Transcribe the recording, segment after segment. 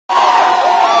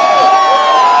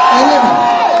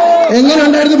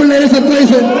എങ്ങനെയുണ്ടായിരുന്നു പിള്ളേരെ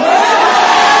സർപ്രൈസ്?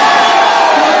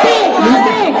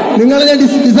 നിങ്ങളെ ഞാൻ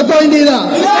ഡിസപ്പോയിന്റ് ചെയ്താ?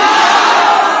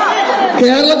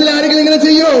 കേരളത്തിൽ ആരെങ്കിലും ഇങ്ങനെ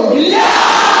ചെയ്യോ?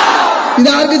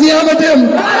 ഇതാർക്ക് ചെയ്യാൻ പറ്റും?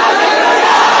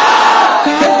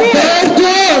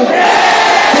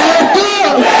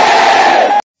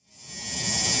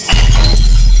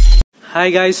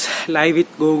 ഹായ് ഗായ്സ്, ലൈവ്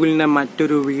വിത്ത് ഗോകുലിന്റെ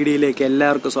മറ്റൊരു വീഡിയോയിലേക്ക്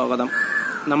എല്ലാവർക്കും സ്വാഗതം.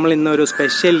 നമ്മൾ ഇന്നൊരു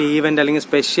സ്പെഷ്യൽ ഈവന്റ് അല്ലെങ്കിൽ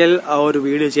സ്പെഷ്യൽ ഒരു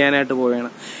വീഡിയോ ചെയ്യാനായിട്ട് പോവുകയാണ്.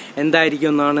 എന്തായിരിക്കും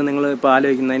എന്നാണ് നിങ്ങൾ ഇപ്പോൾ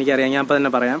ആലോചിക്കുന്നത്, എനിക്കറിയാം. ഞാൻ ഇപ്പോൾ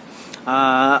തന്നെ പറയാം.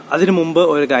 അതിനു മുമ്പ്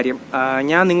ഒരു കാര്യം,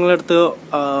 ഞാൻ നിങ്ങളുടെ അടുത്ത്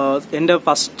എൻ്റെ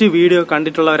ഫസ്റ്റ് വീഡിയോ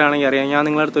കണ്ടിട്ടുള്ളവരാണെങ്കിൽ അറിയാം, ഞാൻ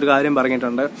നിങ്ങളുടെ അടുത്ത് ഒരു കാര്യം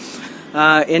പറഞ്ഞിട്ടുണ്ട്.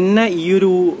 എന്നെ ഈ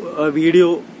ഒരു വീഡിയോ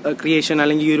ക്രിയേഷൻ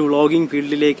അല്ലെങ്കിൽ ഈ ഒരു വ്ളോഗിങ്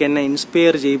ഫീൽഡിലേക്ക് എന്നെ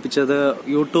ഇൻസ്പയർ ചെയ്യിപ്പിച്ചത്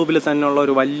യൂട്യൂബിൽ തന്നെയുള്ള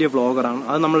ഒരു വലിയ വ്ളോഗറാണ്.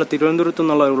 അത് നമ്മൾ തിരുവനന്തപുരത്തു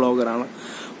നിന്നുള്ള ഒരു വ്ളോഗറാണ്.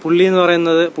 പുള്ളി എന്ന്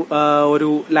പറയുന്നത് ഒരു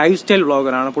ലൈഫ് സ്റ്റൈൽ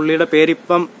വ്ളോഗറാണ്. പുള്ളിയുടെ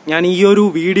പേരിപ്പം ഞാൻ ഈ ഒരു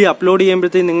വീഡിയോ അപ്ലോഡ്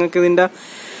ചെയ്യുമ്പോഴത്തേക്ക് നിങ്ങൾക്ക് ഇതിന്റെ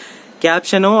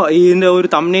ക്യാപ്ഷനോ ഇതിന്റെ ഒരു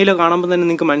തംബ്നെയിലോ കാണുമ്പോൾ തന്നെ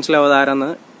നിങ്ങൾക്ക് മനസ്സിലാവും ആരാന്ന്.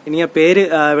 ഇനി ആ പേര്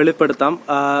വെളിപ്പെടുത്താം.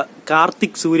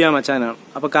 കാർത്തിക് സൂര്യ മച്ചാനാണ്.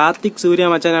 അപ്പൊ കാർത്തിക് സൂര്യ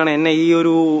മച്ചാനാണ് എന്നെ ഈ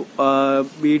ഒരു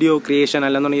വീഡിയോ ക്രിയേഷൻ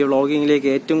അല്ലെന്നുണ്ടെങ്കിൽ ഈ വ്ളോഗിങ്ങിലേക്ക്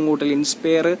ഏറ്റവും കൂടുതൽ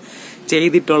ഇൻസ്പയർ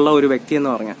ചെയ്തിട്ടുള്ള ഒരു വ്യക്തി എന്ന്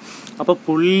പറഞ്ഞാൽ. അപ്പൊ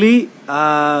പുള്ളി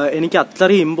എനിക്ക്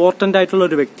അത്രയും ഇമ്പോർട്ടന്റ് ആയിട്ടുള്ള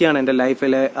ഒരു വ്യക്തിയാണ് എൻ്റെ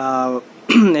ലൈഫിലെ.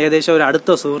 ഏകദേശം ഒരു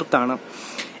അടുത്ത സുഹൃത്താണ്.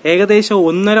 ഏകദേശം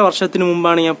 1.5 വർഷത്തിന്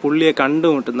മുമ്പാണ് ഞാൻ പുള്ളിയെ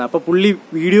കണ്ടുമുട്ടുന്നത്. അപ്പൊ പുള്ളി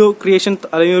വീഡിയോ ക്രിയേഷൻ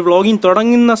അല്ലെങ്കിൽ വ്ളോഗിങ്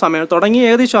തുടങ്ങി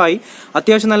ഏകദേശമായി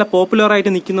അത്യാവശ്യം നല്ല പോപ്പുലർ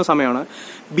ആയിട്ട് നിൽക്കുന്ന സമയമാണ്.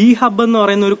 ബി ഹബ് എന്ന്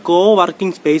പറയുന്ന ഒരു കോ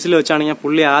വർക്കിംഗ് സ്പേസിൽ വെച്ചാണ് ഞാൻ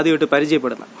പുള്ളിയെ ആദ്യമായിട്ട്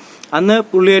പരിചയപ്പെടുന്നത്. അന്ന്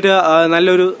പുള്ളിയായിട്ട്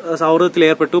നല്ലൊരു സൗഹൃദത്തിൽ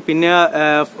ഏർപ്പെട്ടു. പിന്നെ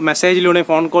മെസ്സേജിലൂടെ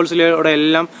ഫോൺ കോൾസിലൂടെ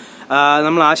എല്ലാം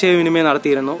നമ്മൾ ആശയവിനിമയം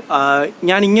നടത്തിയിരുന്നു.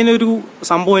 ഞാൻ ഇങ്ങനെ ഒരു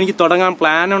സംഭവം എനിക്ക് തുടങ്ങാൻ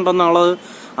പ്ലാൻ ഉണ്ടെന്നുള്ളത്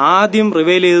ആദ്യം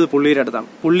റിവീൽ ചെയ്തത് പുള്ളിയുടെ അടുത്താണ്.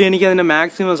 പുള്ളി എനിക്ക് അതിന്റെ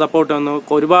മാക്സിമം സപ്പോർട്ട് തന്നു.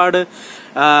 ഒരുപാട്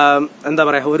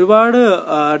ഒരുപാട്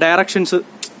ഡയറക്ഷൻസ്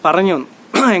പറഞ്ഞു തന്നു,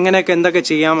 എങ്ങനെയൊക്കെ എന്തൊക്കെ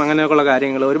ചെയ്യാം അങ്ങനെയൊക്കെയുള്ള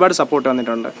കാര്യങ്ങൾ ഒരുപാട് സപ്പോർട്ട്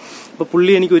വന്നിട്ടുണ്ട്. അപ്പൊ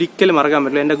പുള്ളി എനിക്ക് ഒരിക്കലും മറക്കാൻ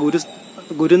പറ്റില്ല. എന്റെ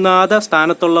ഗുരുനാഥ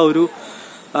സ്ഥാനത്തുള്ള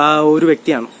ഒരു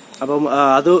വ്യക്തിയാണ്. അപ്പം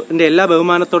അതിന്റെ എല്ലാ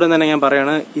ബഹുമാനത്തോടെ തന്നെ ഞാൻ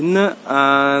പറയാണ്, ഇന്ന്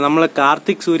നമ്മൾ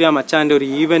കാർത്തിക് സൂര്യ മച്ചാന്റെ ഒരു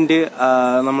ഈവന്റ്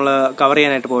നമ്മൾ കവർ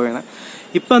ചെയ്യാനായിട്ട് പോവുകയാണ്.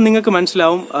 ഇപ്പൊ നിങ്ങൾക്ക്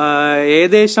മനസ്സിലാവും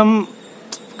ഏകദേശം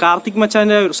കാർത്തിക്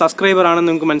മച്ചാന്റെ സബ്സ്ക്രൈബർ ആണെന്ന്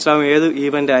നിങ്ങൾക്ക് മനസ്സിലാവും ഏത്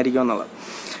ഈവന്റ് ആയിരിക്കും എന്നുള്ളത്.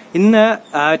 ഇന്ന്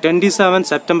 27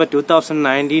 സെപ്റ്റംബർ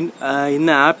 2019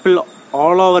 ഇന്ന് apple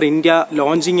all over India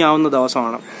launching ആവുന്ന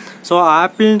ദിവസമാണ്. സോ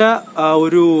ആപ്പിളിന്റെ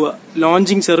ഒരു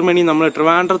ലോഞ്ചിങ് സെറിമണി നമ്മൾ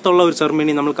ട്രിവാൻഡ്രത്തുള്ള ഒരു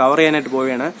സെറിമണി നമ്മൾ കവർ ചെയ്യാനായിട്ട്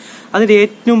പോവുകയാണ്. അതിന്റെ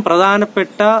ഏറ്റവും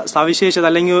പ്രധാനപ്പെട്ട സവിശേഷത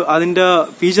അല്ലെങ്കിൽ അതിന്റെ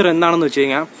ഫീച്ചർ എന്താണെന്ന് വെച്ച്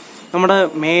കഴിഞ്ഞാൽ, നമ്മുടെ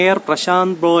മേയർ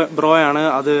പ്രശാന്ത് ബ്രോയാണ്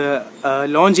അത്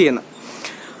ലോഞ്ച് ചെയ്യുന്നത്.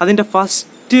 അതിന്റെ ഫസ്റ്റ്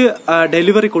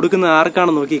ഡെലിവറി കൊടുക്കുന്നത്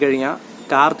ആർക്കാണെന്ന് നോക്കിക്കഴിഞ്ഞാൽ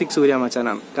കാർത്തിക് സൂര്യ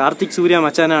മച്ചാനാണ്. കാർത്തിക് സൂര്യ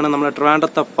മച്ചാനാണ് നമ്മുടെ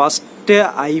ട്രിവാൻഡ്രത്തെ ഫസ്റ്റ്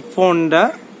ഐഫോണിന്റെ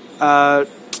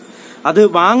അത്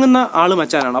വാങ്ങുന്ന ആള്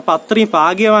മച്ചാനാണ്. അപ്പൊ അത്രയും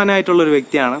ഭാഗ്യവാനായിട്ടുള്ള ഒരു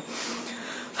വ്യക്തിയാണ്.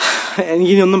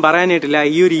 എനിക്കിനൊന്നും പറയാനായിട്ടില്ല.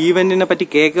 ഈ ഒരു ഈവന്റിനെ പറ്റി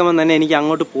കേൾക്കുമ്പോൾ തന്നെ എനിക്ക്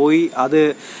അങ്ങോട്ട് പോയി അത്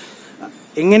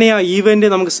എങ്ങനെയാ ഈവന്റ്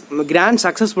നമുക്ക് ഗ്രാൻഡ്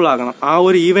സക്സസ്ഫുൾ ആക്കണം, ആ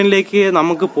ഒരു ഈവന്റിലേക്ക്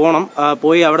നമുക്ക് പോകണം.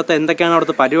 പോയി അവിടുത്തെ എന്തൊക്കെയാണ്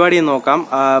അവിടുത്തെ പരിപാടി എന്ന് നോക്കാം.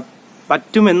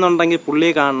 പറ്റുമെന്നുണ്ടെങ്കിൽ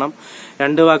പുള്ളിയെ കാണണം,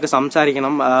 2 വാക്ക്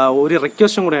സംസാരിക്കണം. ഒരു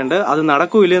റിക്വസ്റ്റും കൂടെ ഉണ്ട്, അത്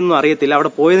നടക്കൂലെന്നും അറിയത്തില്ല.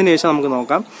 അവിടെ പോയതിനു ശേഷം നമുക്ക്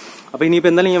നോക്കാം. അപ്പൊ ഇനിയിപ്പോ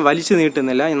എന്തായാലും ഞാൻ വലിച്ചു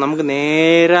നീട്ടുന്നില്ല, നമുക്ക്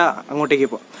നേരെ അങ്ങോട്ടേക്ക്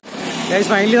പോകാം.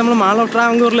 ഫൈനലി നമ്മൾ മാൾ ഓഫ്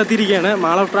ട്രാവൻകൂറിൽ എത്തിയിരിക്കുകയാണ്.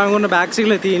 മാൾ ഓഫ് ട്രാവൻകൂറിന്റെ ബാക്ക്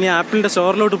സൈഡിൽ എത്തി. ഇനി ആപ്പിളിന്റെ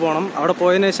സ്റ്റോറിലോട്ട് പോകണം. അവിടെ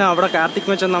പോയതിനു ശേഷം അവിടെ കാർത്തിക്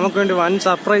മച്ചാൻ നമുക്ക് വേണ്ടി വൻ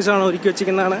സർപ്രൈസാണ് ഒരുക്കി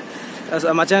വെച്ചിരിക്കുന്നതാണ്.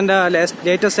 മച്ചാന്റെ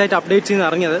ലേറ്റസ്റ്റ് ആയിട്ട് അപ്ഡേറ്റ്സ്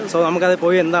ചെയ്യുന്ന അറിഞ്ഞത്. സോ നമുക്കത്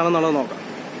പോയി എന്താണെന്നുള്ളത് നോക്കാം.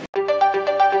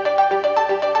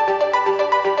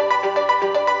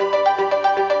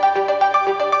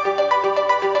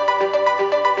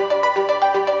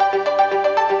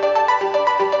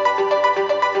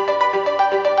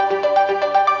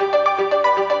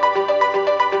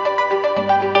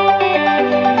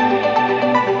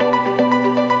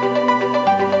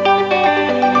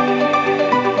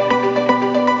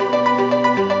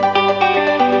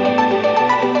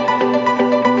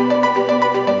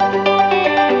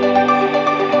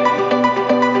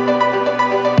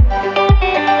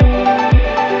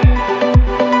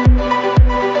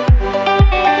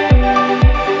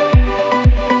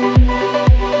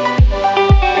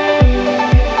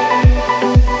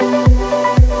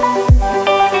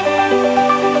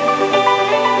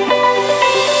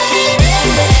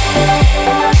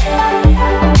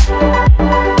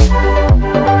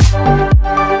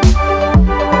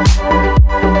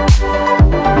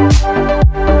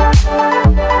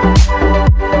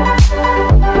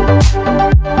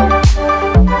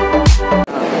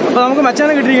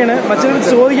 മച്ചാനെ കിട്ടിയിരിക്കുകയാണ്. മച്ചാനോട്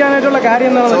ചോദിക്കാനായിട്ടുള്ള കാര്യം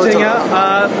എന്താണെന്ന് വെച്ച് കഴിഞ്ഞാൽ,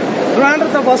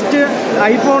 ട്രിവാൻഡ്രത്തെ ഫസ്റ്റ്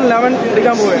ഐഫോൺ 11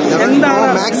 എടുക്കാൻ പോവുകയാണ്. എന്താണ്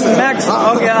മാക്സ്?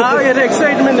 ഓക്കെ, ആ ഒരു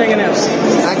എക്സൈറ്റ്മെന്റ് എങ്ങനെയാണ്?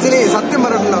 ആക്ച്വലി സത്യം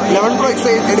പറഞ്ഞിട്ടുണ്ടോ, 11 11 Pro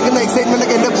എടുക്കുന്ന എക്സൈറ്റ്മെന്റ്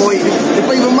ഒക്കെ എന്റെ പോയി.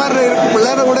 ഇപ്പൊ ഇവന്മാരുടെ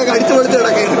പിള്ളേരുടെ കൂടെ അടിച്ചു പൊളിച്ച്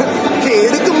കിടക്കുകയാണ്. പക്ഷെ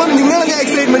എടുക്കുമ്പോൾ നിങ്ങളൊക്കെ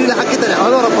എക്സൈറ്റ്മെന്റിൽ ആക്കി തരാം,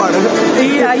 അത് ഉറപ്പാണ്. ഈ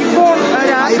ഐഫോൺ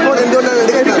എന്തുകൊണ്ടാണ്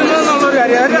എടുക്കുന്നത്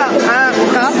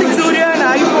കാർത്തിക് സൂര്യ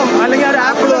ഐഫോൺ അല്ലെങ്കിൽ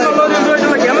ആപ്പിൾ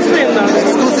എന്നുള്ള കെമിസ്ട്രി എന്താണ്?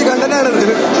 എക്സ്ക്ലൂസീവ് കണ്ടന്റ് ആണത്.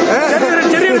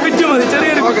 ചെറിയൊരു പിറ്റ് മതി,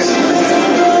 ചെറിയൊരു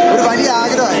ഒരു വലിയ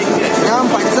ആഗ്രഹമായി. ഞാൻ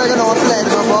പഠിച്ചതൊക്കെ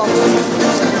നോർത്തിലായിരുന്നു. അപ്പൊ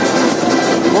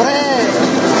കുറെ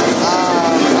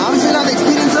ആവശ്യമില്ലാത്ത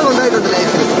എക്സ്പീരിയൻസുകൾ ഉണ്ടായിട്ടുണ്ട്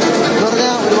ലൈഫിൽ. എന്ന്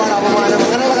പറഞ്ഞാൽ ഒരുപാട് അപമാനം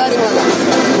അങ്ങനെയുള്ള കാര്യങ്ങളല്ല.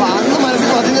 അപ്പൊ അന്ന് മനസ്സിൽ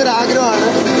പതിഞ്ഞൊരു ആഗ്രഹമാണ്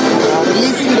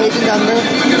റിലീസിംഗ് ഡേറ്റിന്റെ അന്ന്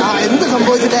എന്ത്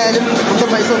സംഭവിച്ചിട്ടായാലും മൊത്തം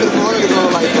പൈസ കൊണ്ട് ഫോൺ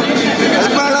എടുക്കണമെന്നുള്ള ഐഫോൺ.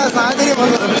 അതിപ്പോഴാണ് സാഹചര്യം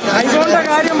വന്നത്. ഐഫോണിന്റെ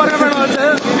കാര്യം പറയുമ്പോഴാണ്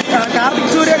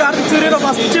കാർത്തിക് സൂര്യയുടെ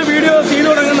ഫസ്റ്റ് വീഡിയോ ചെയ്തു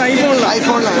തുടങ്ങുന്ന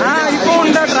ഐഫോണിലാണ്. ആ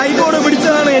ഐഫോണിന്റെ ട്രൈപോഡ്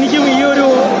പിടിച്ചതാണ് എനിക്കും ഈ ഒരു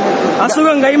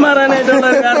അസുഖം കൈമാറാനായിട്ടുള്ള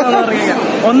കാരണം എന്ന് പറയുക.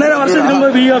 1.5 വർഷത്തിന് മുമ്പ്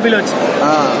BOPൽ വെച്ച്.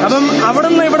 അപ്പം അവിടെ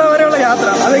നിന്ന് ഇവിടെ വരെയുള്ള യാത്ര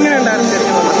അതെങ്ങനെ ഉണ്ടായിരുന്നു?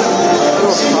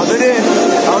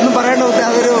 അതൊന്നും പറയേണ്ട,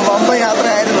 അതൊരു വമ്പ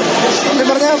യാത്രയായിരുന്നു. എന്ന്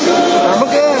പറഞ്ഞാൽ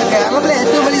നമുക്ക് കേരളത്തിലെ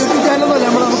ഏറ്റവും വലിയ യൂട്യൂബ് ചാനലൊന്നുമല്ല.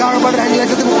 നമുക്ക് ആകെപ്പാട്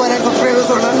 2,30,000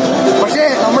 സബ്സ്ക്രൈബേഴ്സ് ഉണ്ട്. പക്ഷേ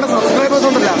നമ്മുടെ സബ്സ്ക്രൈബേഴ്സ്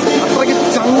ഉണ്ടല്ല അത്രയ്ക്ക്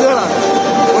ചങ്കുകളാണ്.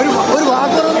 ഒരു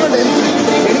വാക്കുകളുണ്ട്.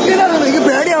 എനിക്ക്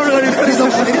പേടിയാവുള്ള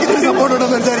എനിക്ക് സപ്പോർട്ട്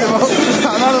ഉണ്ടെന്ന് വിചാരിക്കുമ്പോൾ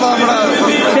അതാണ് നമ്മുടെ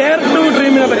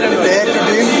ഡ്രീമിനെ പറ്റി.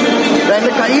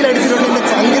 എന്റെ കയ്യിലടിച്ചിട്ടുണ്ട്, എന്റെ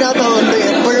ചങ്കിനകത്താവുന്നുണ്ട്.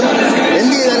 എപ്പോഴും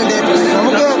എന്ത് ചെയ്താലും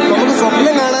നമുക്ക്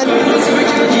സ്വപ്നം കാണാൻ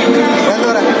എന്താ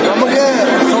പറയാ, നമുക്ക്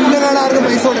സ്വപ്നം കാണാൻ ആർക്കും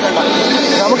പൈസ കൊടുക്കണ്ട.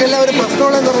 നമുക്കെല്ലാം ഒരു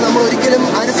പ്രശ്നമുള്ളതെന്ന് പറഞ്ഞാൽ നമ്മൾ ഒരിക്കലും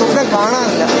അതിന് സ്വപ്നം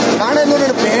കാണാറില്ല. കാണാൻ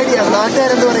പറഞ്ഞാൽ പേടിയാണ്.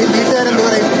 നാട്ടുകാരെന്ത് പറയും, വീട്ടുകാരെന്ത്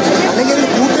പറയും, അല്ലെങ്കിൽ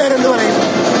കൂട്ടുകാരെന്ത് പറയും.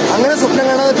 അങ്ങനെ സ്വപ്നം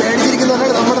കാണാതെ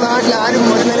പേടിച്ചിരിക്കുന്നവരാണ് നമ്മുടെ നാട്ടിൽ ആരും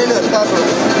ഒരു നിലയിൽ എത്താറുള്ളത്.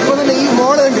 ഇപ്പോൾ തന്നെ ഈ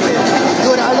മോള് കണ്ടില്ലേ, ഇത്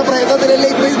ഒരാളുടെ പ്രയത്നത്തിലല്ലേ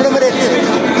ഇപ്പോൾ ഇവിടം വരെ എത്തിയത്.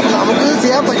 നമുക്ക്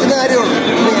ചെയ്യാൻ പറ്റുന്ന കാര്യമുള്ളൂ.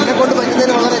 എന്നെ കൊണ്ട്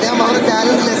പറ്റുന്നതിന് ഞാൻ വളരെ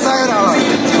ടാലന്റ് ലെസ്സായ ഒരാളാണ്.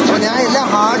 അപ്പൊ ഞാൻ എല്ലാം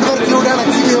ഹാർഡ് വർക്കിലൂടെയാണ്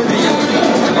അച്ചീവ് ചെയ്തുകൊണ്ടിരിക്കുന്നത്.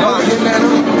 അപ്പൊ അതുതന്നെയാണ്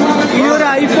ഈ ഒരു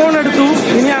ഐഫോൺ എടുത്തു.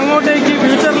 ഇനി അങ്ങോട്ടേക്ക്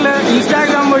ഫ്യൂച്ചറിൽ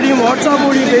ഇൻസ്റ്റാഗ്രാം വഴിയും വാട്സാപ്പ്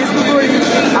വഴിയും ഫേസ്ബുക്ക് വഴിയും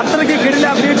അത്രയ്ക്ക് കിടിൽ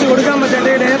അപ്ഡേറ്റ്സ് കൊടുക്കാൻ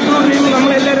പറ്റട്ടെ. ഡയറക്ടർ ടീം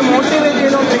നമ്മളെല്ലാവരും മോട്ടിവേറ്റ്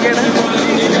ചെയ്തുകൊണ്ടിരിക്കുകയാണ്.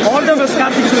 ഓൾ ദ ബെസ്റ്റ്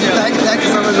കാർത്തിക് സൂര്യ.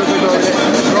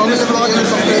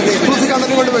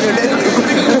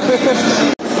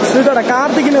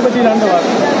 കാർത്തിക്കിനെ പറ്റി 2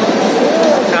 വാക്ക്.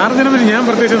 കാർത്തിനെ പറ്റി ഞാൻ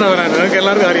പ്രത്യേകിച്ച് പറയാൻ നിങ്ങൾക്ക്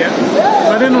എല്ലാവർക്കും അറിയാം.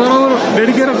 വളരെ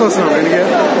ഡെഡിക്കേറ്റഡ് പേഴ്സണാണ്. എനിക്ക്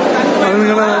അത്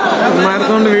നിങ്ങൾ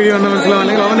മാരത്തോണിന്റെ വീഡിയോ കണ്ടാൽ മനസ്സിലാവും,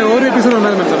 അല്ലെങ്കിൽ അവന്റെ ഓരോ എപ്പിസോഡ്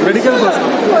ഉണ്ടാകുന്ന മനസ്സിലാവും. മെഡിക്കൽ പേഴ്സൺ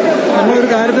നമ്മളൊരു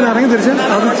കാര്യത്തിന് ഇറങ്ങി തിരിച്ച്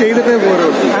അത് ചെയ്തിട്ടേ പോരൂ.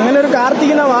 അങ്ങനെ ഒരു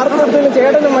കാർത്തികിനെ വാർത്തെടുത്തതിന്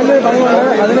ചേട്ടനും വലിയൊരു പങ്കാണ്.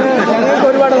 അതിന് ഞങ്ങൾക്ക്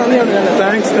ഒരുപാട് നന്ദിയുണ്ട്.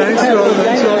 Thanks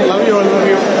love you all.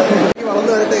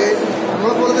 വളർന്നു വരട്ടെ.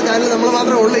 നമ്മളെ പോലത്തെ ചാനൽ നമ്മൾ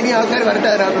മാത്രമേ ഉള്ളൂ. ഇനി ആൾക്കാർ വരട്ടെ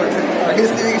അതിനകത്തോട്ട്.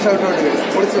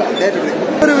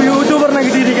 ഒരു യൂട്യൂബറിനെ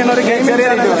കിട്ടിയിരിക്കുന്ന ഒരു ഗെയിം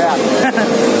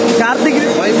കാർത്തിക്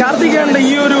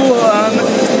ഈ ഒരു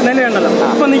നിലയുണ്ടല്ലോ,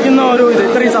 ഇപ്പൊ നിൽക്കുന്ന ഒരു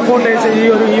ഇത്രയും സപ്പോർട്ടേഴ്സ് ഈ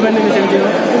ഒരു ഈവന്റിന് ക്ഷണിക്കുന്നു.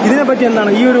 ഇതിനെപ്പറ്റി എന്താണ്,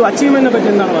 ഈ ഒരു അച്ചീവ്മെന്റിനെ പറ്റി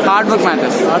എന്താണ്? Hard work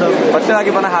matters.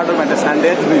 ഒറ്റയാക്കി പറഞ്ഞ ഹാർഡ് വർക്ക് മാറ്റേഴ്സ്.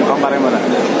 പറയുമ്പോൾ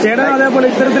ചേട്ടൻ അതേപോലെ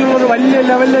ഇത്തരത്തിലുള്ള ഒരു വലിയ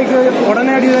ലെവലിലേക്ക്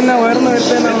ഉടനടി തന്നെ ഉയർന്നു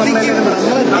വരുത്തേന്നാണ്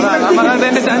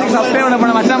എന്റെ ചാനൽ സബ്സ്ക്രൈബ്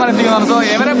ചെയ്യണം, മച്ചാൻ പറഞ്ഞിരിക്കുന്നു. സോ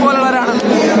ഇവരെ പോലുള്ളവരാണ്.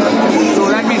 സോ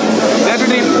ദാറ്റ് മീൻസ്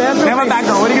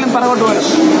ഒരിക്കലും പറകോട്ട് പോലും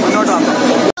മുന്നോട്ട് വന്നു.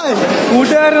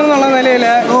 കൂട്ടുകാരൻ എന്നുള്ള നിലയിൽ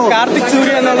കാർത്തിക്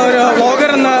സൂര്യ എന്നുള്ള ഒരു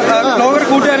വ്ളോഗർ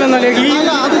കൂട്ടുകാരൻ എന്ന നിലയിൽ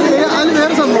അതിന്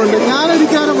വേറെ സംഭവമുണ്ട്.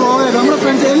 ഞാനൊരിക്കാനും വ്ളോഗായിരുന്നു. നമ്മുടെ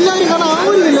ഫ്രണ്ട്സ് എല്ലാവരും കാരണം ആ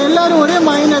ഒരു ഇല്ല, എല്ലാവരും ഒരേ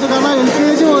മൈൻഡായിട്ട്. കാരണം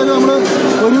LKG മുതൽ നമ്മൾ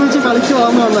ഒരുമിച്ച് കളിച്ച്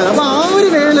വന്നതാണ്. അപ്പൊ ആ ഒരു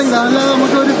വേലല്ല, അല്ലാതെ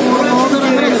നമുക്കൊരു വ്ളോഗർ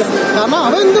അങ്ങനെയില്ല. കാരണം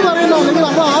അവൻ എന്ത് പറയുന്നോ അല്ലെങ്കിൽ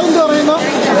നമ്മൾ ആരെന്ത് പറയുന്നോ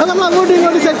അത് നമ്മൾ അങ്ങോട്ടും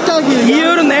ഇങ്ങോട്ടും സെറ്റാക്കി. ഈ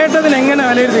ഒരു നേട്ടത്തിന് എങ്ങനെ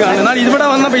വിലയിരുത്തി കാണും? എന്നാൽ ഇവിടെ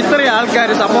വന്നപ്പോൾ ഇത്രയും ആൾക്കാർ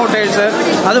സപ്പോർട്ടേഴ്സ്,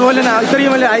 അതുപോലെ തന്നെ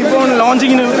ഇത്രയും വലിയ ഐഫോൺ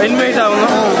ലോഞ്ചിങ്ങിന് ഇൻവൈറ്റ് ആവുന്നു,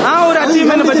 ആ ഒരു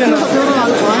അച്ചീവ്മെന്റിനെ പറ്റി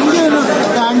ഭയങ്കര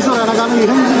താങ്ക്സ് പറയണം. കാരണം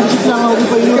ഡിജിറ്റലാണ്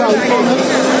നമുക്കിപ്പോൾ ഈ ഒരു ഐഫോൺ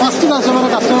ഫസ്റ്റ് കസ്റ്റമർ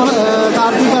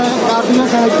കാർത്തികെ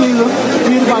സെലക്ട് ചെയ്തു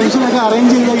ഈ ഒരു ഫംഗ്ഷനൊക്കെ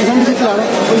അറേഞ്ച് ചെയ്ത ഡിജിറ്റലാണ്.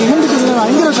 അപ്പോൾ ഡിജിറ്റലിന്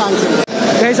ഭയങ്കര താങ്ക്സ് ഉണ്ട്.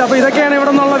 അപ്പോൾ ഇതൊക്കെയാണ്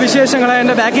ഇവിടെ നിന്നുള്ള വിശേഷങ്ങൾ.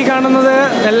 എൻ്റെ ബാക്കിൽ കാണുന്നത്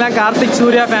എല്ലാം കാർത്തിക്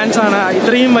സൂര്യ ഫാൻസാണ്.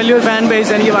 ഇത്രയും വലിയൊരു ഫാൻ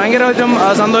ബേസ് എനിക്ക് ഭയങ്കരമായിട്ടും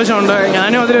സന്തോഷമുണ്ട്.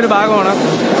 ഞാനും അതിലൊരു ഭാഗമാണ്.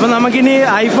 അപ്പം നമുക്കിനി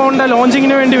ഐഫോണിൻ്റെ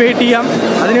ലോഞ്ചിങ്ങിന് വേണ്ടി വെയിറ്റ് ചെയ്യാം.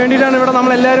 അതിന് വേണ്ടിയിട്ടാണ് ഇവിടെ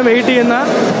നമ്മളെല്ലാവരും വെയിറ്റ് ചെയ്യുന്നത്.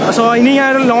 സോ ഇനി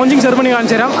ഞാനൊരു ലോഞ്ചിങ് സെറമണി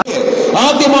കാണിച്ചു തരാം.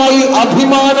 ആദ്യമായി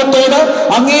അഭിമാനത്തോട്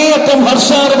അങ്ങേയറ്റം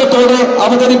ഹർഷാരവത്തോടെ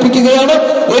അവതരിപ്പിക്കുകയാണ്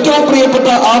ഏറ്റവും പ്രിയപ്പെട്ട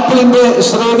ആപ്പിളിന്റെ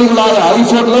ശ്രേണികളായ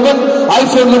iPhone 11,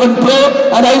 iPhone 11 Pro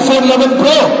and iPhone 11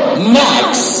 Pro Max.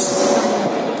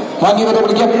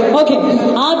 Okay,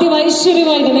 ആദ്യം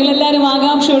ഐശ്വര്യമായിട്ട് നിങ്ങൾ എല്ലാവരും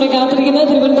ആകാംക്ഷയോടെ കാത്തിരിക്കുന്നത്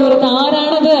തിരുവനന്തപുരത്ത്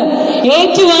ആരാണത്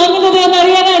ഏറ്റുവാങ്ങുന്നത്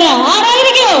എന്നറിയാനാണ്.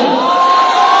 ആരായിരിക്കും?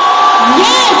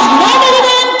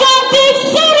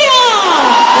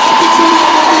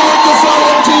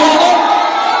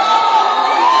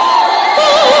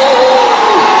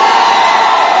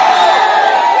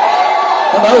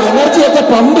 എനർജിയൊക്കെ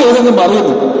പമ്പ് ചെയ്തെന്ന്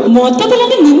മറിയുന്നു. മൊത്തത്തിൽ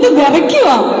അത് നിന്ന് വിറയ്ക്കുക.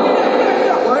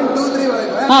 1 2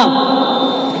 3 ആ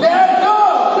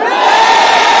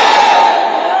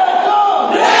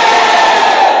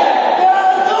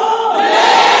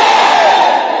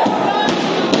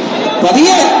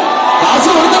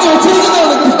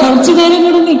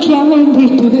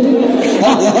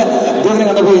ഇതിനെ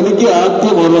കണ്ടപ്പോ എനിക്ക്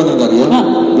ആദ്യം ഓർമ്മ അറിയാം,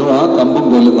 ആ കമ്പും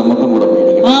പോലെ നമുക്കും കൂടെ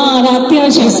അത്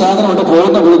അത്യാവശ്യം സാധനം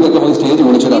പോകുന്ന വീടൊക്കെ നമുക്ക് സ്റ്റേജ്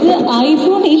വിളിച്ചത്. ഇത്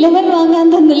iPhone 11 വാങ്ങാൻ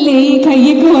തന്നല്ലേ ഈ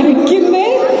കയ്യൊക്കെ വരയ്ക്കുന്നേ.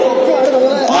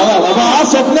 അപ്പൊ ആ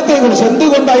സ്വപ്നത്തെ കുറിച്ച്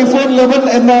എന്തുകൊണ്ട് iPhone 11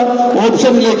 എന്ന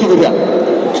ഓപ്ഷനിലേക്ക് വരിക?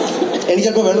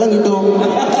 എനിക്കപ്പോ വെള്ളം കിട്ടുമോ?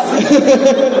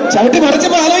 ചവിട്ടി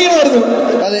മറിച്ചപ്പോ ആലോചിക്കണമായിരുന്നു.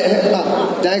 അതെ,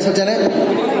 താങ്ക്സ് അച്ഛനെ.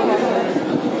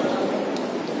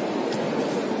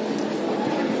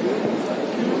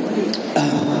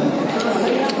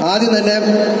 ആദ്യം തന്നെ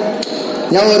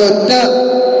ഞാൻ ഒരൊറ്റ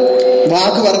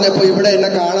വാക്ക് പറഞ്ഞപ്പോ ഇവിടെ എന്നെ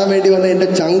കാണാൻ വേണ്ടി വന്ന എന്റെ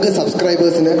ചങ്ക്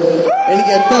സബ്സ്ക്രൈബേഴ്സിന്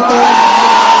എനിക്ക് എത്രത്തോളം,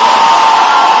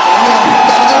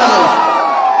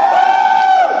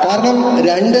 കാരണം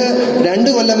രണ്ട്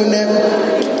കൊല്ലം മുന്നേ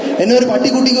എന്നെ ഒരു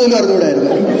പട്ടിക്കുട്ടിക്ക് പോലും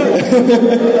അറിഞ്ഞുകൂടായിരുന്നു.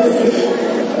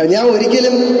 ഞാൻ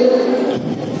ഒരിക്കലും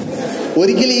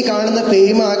ഈ കാണുന്ന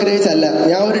ഫെയിം ആഗ്രഹിച്ചല്ല.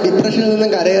 ഞാൻ ഒരു ഡിപ്രഷനിൽ നിന്നും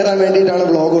കരകയറാൻ വേണ്ടിയിട്ടാണ്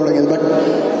വ്ളോഗ് തുടങ്ങിയത്. ബട്ട്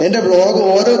എന്റെ വ്ളോഗ്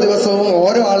ഓരോ ദിവസവും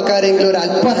ഓരോ ആൾക്കാരെങ്കിലും ഒരു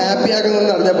അല്പം ഹാപ്പി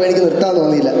ആക്കുന്നെന്ന് അറിഞ്ഞപ്പോൾ എനിക്ക് നിർത്താൻ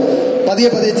തോന്നിയില്ല. പതിയെ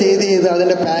ചെയ്ത്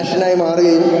അതിന്റെ പാഷനായി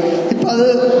മാറുകയും ഇപ്പൊ അത്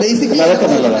ബേസിക്കലി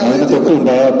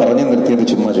പറഞ്ഞു നിർത്തിയത്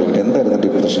ചുമ്മാ ചോദിക്കട്ടെ, എന്തായിരുന്നു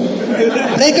ഡിപ്രഷൻ?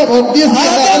 ബ്രേക്കപ്പ്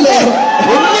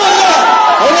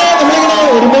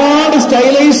ഒരുപാട്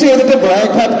സ്റ്റൈലൈസ് ചെയ്തിട്ട്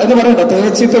ബ്രേക്കപ്പ് എന്ന് പറയണ്ട,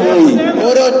 തേച്ചിട്ട് പോയി.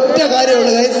 ഒരൊറ്റ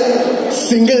കാര്യമുള്ളൂ ഗൈസ്,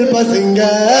 സിംഗിൾ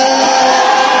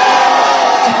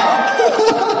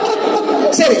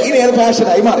ശരി, ഇനി അത്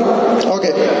പാഷനായി മാറി.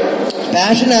 ഓക്കെ,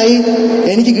 പാഷനായി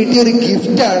എനിക്ക് കിട്ടിയൊരു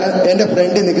ഗിഫ്റ്റാണ് എന്റെ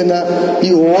ഫ്രണ്ടിൽ നിൽക്കുന്ന ഈ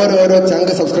ഓരോരോ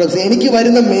ചങ്ക് സബ്സ്ക്രൈബേഴ്സ്. എനിക്ക്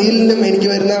വരുന്ന മെയിലിനും എനിക്ക്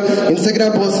വരുന്ന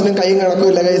ഇൻസ്റ്റഗ്രാം പോസ്റ്റിനും കൈയും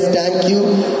കണക്കുമില്ല guys.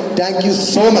 Thank you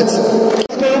so much.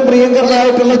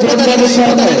 പ്രിയങ്കരനായിട്ടുള്ള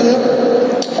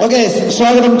okay,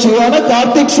 സ്വാഗതം ചെയ്യാണ്.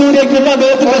 കാർത്തിക് സൂര്യക്കുള്ള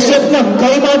അദ്ദേഹത്തിന്റെ സ്വപ്നം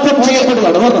കൈമാറ്റം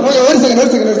ചെയ്യപ്പെട്ടതാണ്. ഒരു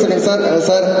സെക്കൻഡ്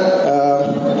സാർ,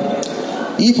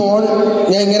 ഈ ഫോൺ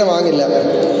ഞാൻ ഇങ്ങനെ വാങ്ങില്ല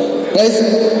ഗൈസ്.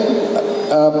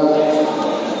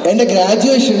 എന്റെ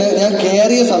ഗ്രാജുവേഷന് ഞാൻ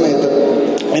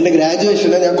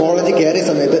കോളേജിൽ കയറിയ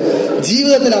സമയത്ത്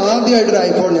ജീവിതത്തിൽ ആദ്യമായിട്ടൊരു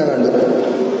ഐഫോൺ ഞാൻ കണ്ടു.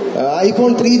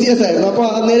 iPhone 3GS ആയിരുന്നു. അപ്പോൾ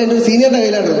അന്നേരം എൻ്റെ ഒരു സീനിയറിന്റെ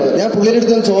കയ്യിലായിരുന്നു. ഞാൻ പുള്ളിയുടെ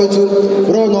അടുത്ത് ചോദിച്ചു,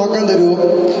 ബ്രോ നോക്കാൻ തരുമോ?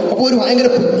 അപ്പോൾ ഒരു ഭയങ്കര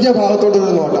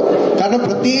പുണ്യഭാവത്തോടൊരു നോട്ടം. കാരണം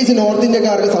പ്രത്യേകിച്ച് നോർത്ത്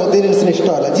ഇന്ത്യക്കാർക്ക് സൗത്ത് ഇന്ത്യൻസിന്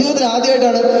ഇഷ്ടമല്ല. ജീവിതത്തിൽ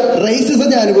ആദ്യമായിട്ടാണ് റേസിസം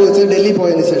ഞാൻ അനുഭവിച്ചത് ഡൽഹി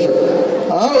പോയതിനു ശേഷം.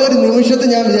 ആ ഒരു നിമിഷത്തിൽ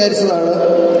ഞാൻ വിചാരിച്ചതാണ്,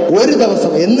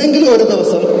 എന്നെങ്കിലും ഒരു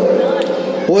ദിവസം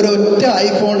ഒരൊറ്റ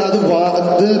ഐഫോൺ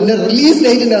അതിന്റെ റിലീസ്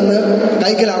ഡേറ്റിന്റെ അന്ന്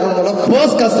കൈക്കലാക്കണമെന്നുള്ള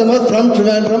ഫസ്റ്റ് കസ്റ്റമർ ഫ്രം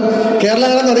ട്രിവാൻഡ്രം.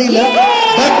 കേരളമാണെന്ന് അറിയില്ല,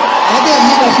 ബട്ട് അത് ഈ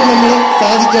വർഷം നമ്മൾ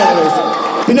സാധിക്കുകയാണ്.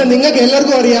 പിന്നെ നിങ്ങൾക്ക്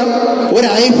എല്ലാവർക്കും അറിയാം, ഒരു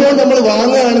ഐഫോൺ നമ്മൾ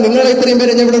വാങ്ങുകയാണ്. നിങ്ങളെ ഇത്രയും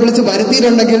പേരെ ഞാൻ ഇവിടെ വിളിച്ച്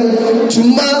വരുത്തിയിട്ടുണ്ടെങ്കിൽ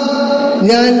ചുമ്മാ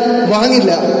ഞാൻ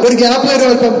വാങ്ങില്ല. ഒരു ഗ്യാപ്പ് വരും,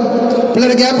 അല്പം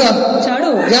പിള്ളേരെ ഗ്യാപ്പ്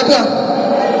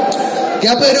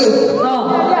വരൂ.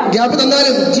 ഗ്യാപ്പ്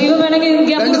തന്നാലും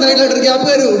രണ്ട് സൈഡിലായിട്ടൊരു ഗ്യാപ്പ്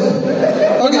വരൂ.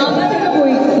 ഓക്കെ,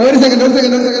 ഒരു സെക്കൻഡ്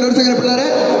പിള്ളേരെ,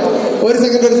 ഒരു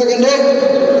സെക്കൻഡ്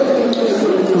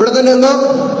ഇവിടെ തന്നെ നിന്നോ.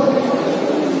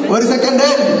 ഒരു സെക്കൻഡ്.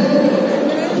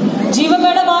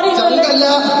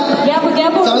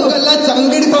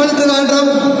 ചങ്കടിപ്പാണിട്ട് വേണം.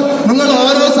 നിങ്ങൾ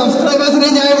ഓരോ സബ്സ്ക്രൈബേഴ്സിനെ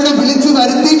ഞാൻ ഇവിടെ വിളിച്ചു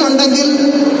വരുത്തിയിട്ടുണ്ടെങ്കിൽ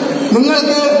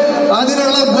നിങ്ങൾക്ക്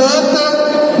അതിനുള്ള ബർത്ത്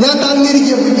ഞാൻ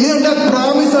തന്നിരിക്കും. ഇതെന്റെ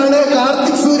പ്രോമിസാണ്.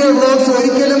 കാർത്തിക് സൂര്യ വ്ലോഗ്സ്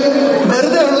ഒരിക്കലും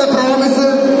വെറുതെ ഉള്ള പ്രോമിസ്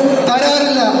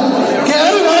തരാറില്ല.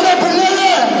 കേറി വേണം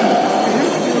പിള്ളേരെ.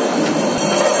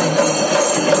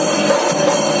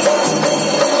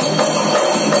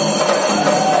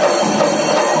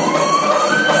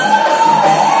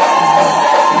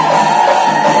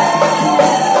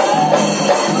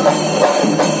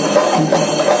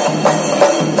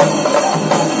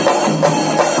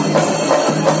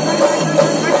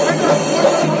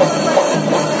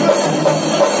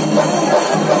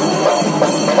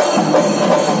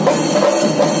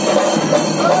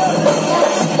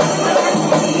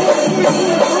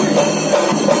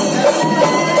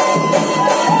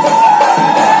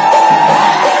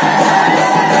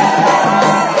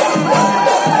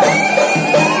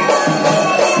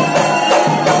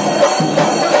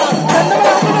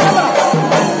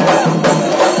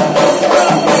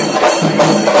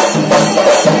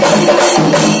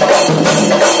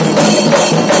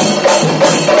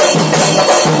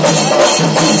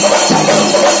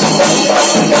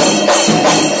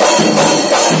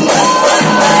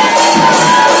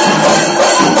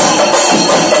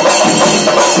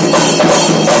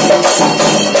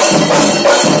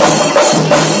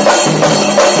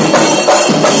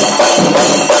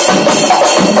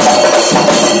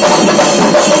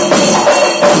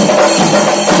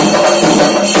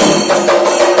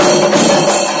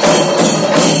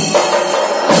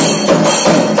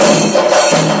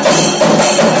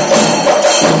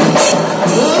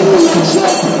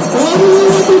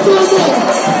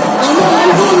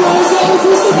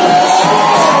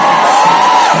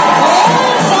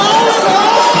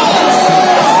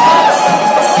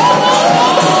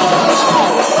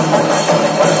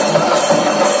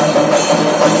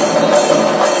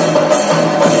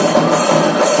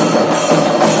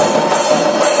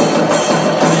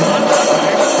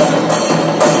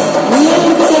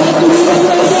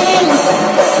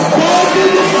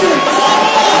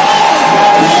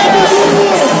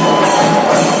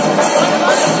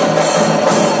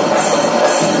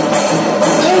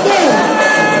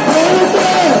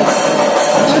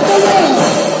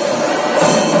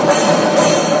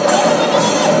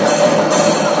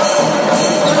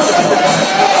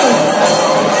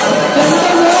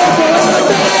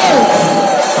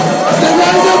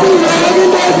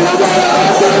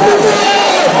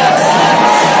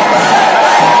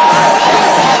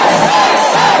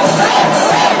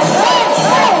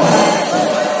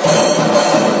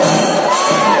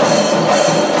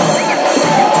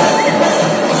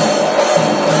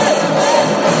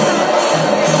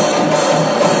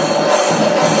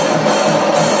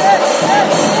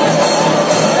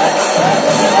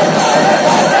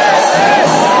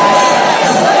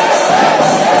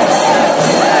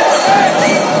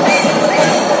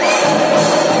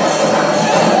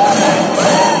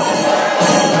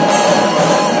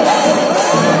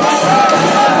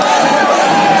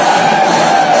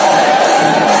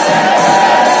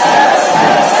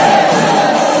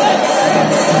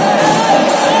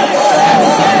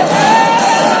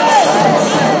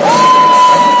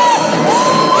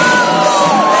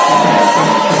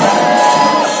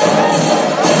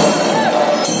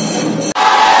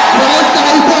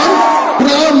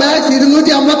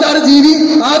 ജീവി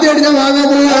ആദ്യമായിട്ട് ഞാൻ വാങ്ങാൻ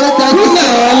പോവുകയാണ്.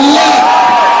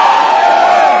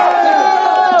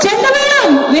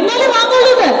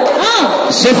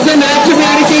 ഷെഫ് മാറ്റി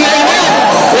മേടിക്കുകയാണ്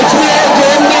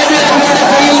ജോൺബാബി അവരുടെ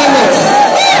കയ്യിൽ നിന്ന്.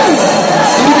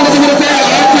 തിരുവനന്തപുരത്തെ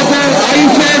ആദ്യത്തെ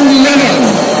ഐഫോൺ 11.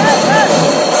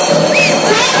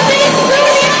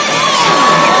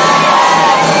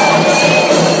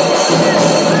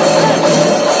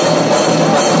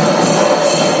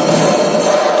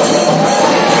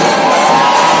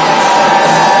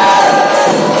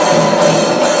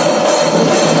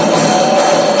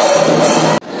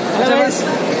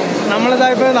 നമ്മളിതാ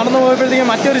ഇപ്പോൾ നടന്നു പോയപ്പോഴത്തേക്കും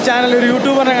മറ്റൊരു ചാനൽ, ഒരു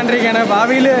യൂട്യൂബറിനെ കണ്ടിരിക്കുകയാണ്.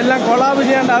 ഭാവിയിൽ എല്ലാം കൊളാബ്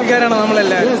ചെയ്യേണ്ട ആൾക്കാരാണ്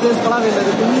നമ്മളെല്ലാം.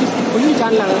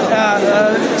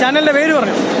 ചാനലിന്റെ പേര്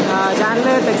പറഞ്ഞു.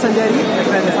 ചാനല് ടെക് സഞ്ചാരി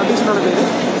സതീഷ് എന്നാണ് പേര്.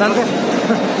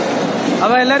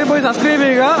 അപ്പൊ എല്ലാവരും പോയി സബ്സ്ക്രൈബ്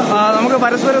ചെയ്യുക. നമുക്ക്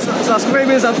പരസ്പരം സബ്സ്ക്രൈബ്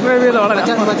ചെയ്ത് വളരെ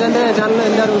മച്ചാന്റെ ചാനൽ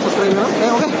എല്ലാവരും സബ്സ്ക്രൈബ് ചെയ്യണം.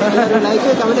 ഓക്കെ, ലൈക്ക്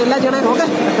കമന്റ് എല്ലാം ചെയ്യണേ. ഓക്കെ,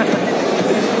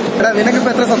 നിനക്കിപ്പോ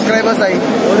എത്ര സബ്സ്ക്രൈബേഴ്സ് ആയി?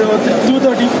 ഒരു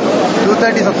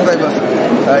 230 സബ്സ്ക്രൈബേഴ്സ്.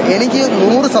 എനിക്ക്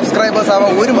 100 സബ്സ്ക്രൈബേഴ്സ്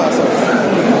ആവാൻ 1 മാസം.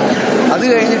 അത്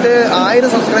കഴിഞ്ഞിട്ട് 1000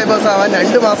 സബ്സ്ക്രൈബേഴ്സ് ആവാൻ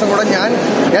 2 മാസം കൂടെ ഞാൻ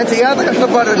ചെയ്യാത്ത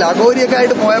കഷ്ടപ്പാടില്ല. അഗോരിയൊക്കെ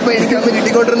ആയിട്ട് പോയപ്പോൾ എനിക്ക് അന്ന്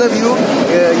കിട്ടിക്കൊണ്ടിരുന്ന വ്യൂ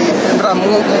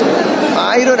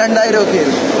 1000-2000 ഒക്കെ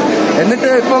ആയിരുന്നു. എന്നിട്ട്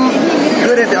ഇപ്പം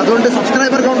ഇതുവരെ. അതുകൊണ്ട്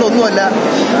സബ്സ്ക്രൈബർ കൗണ്ട് ഒന്നുമല്ല,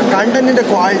 കണ്ടന്റിന്റെ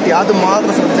ക്വാളിറ്റി അത്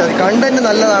മാത്രം ശ്രദ്ധിച്ചാൽ മതി. കണ്ടന്റ്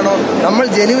നല്ലതാണോ, നമ്മൾ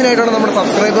ജെന്യൂൻ ആയിട്ടാണോ നമ്മുടെ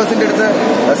സബ്സ്ക്രൈബേഴ്സിന്റെ അടുത്ത്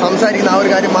സംസാരിക്കുന്ന ആ ഒരു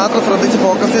കാര്യം മാത്രം ശ്രദ്ധിച്ച്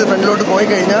ഫോക്കസ് ചെയ്ത് ഫ്രണ്ടിലോട്ട് പോയി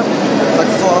കഴിഞ്ഞാൽ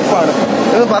സക്സസ് ഉറപ്പാണ്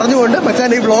എന്ന് പറഞ്ഞുകൊണ്ട്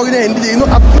മച്ചാൻ ഈ വ്ളോഗ് ഞാൻ എൻഡ് ചെയ്യുന്നു.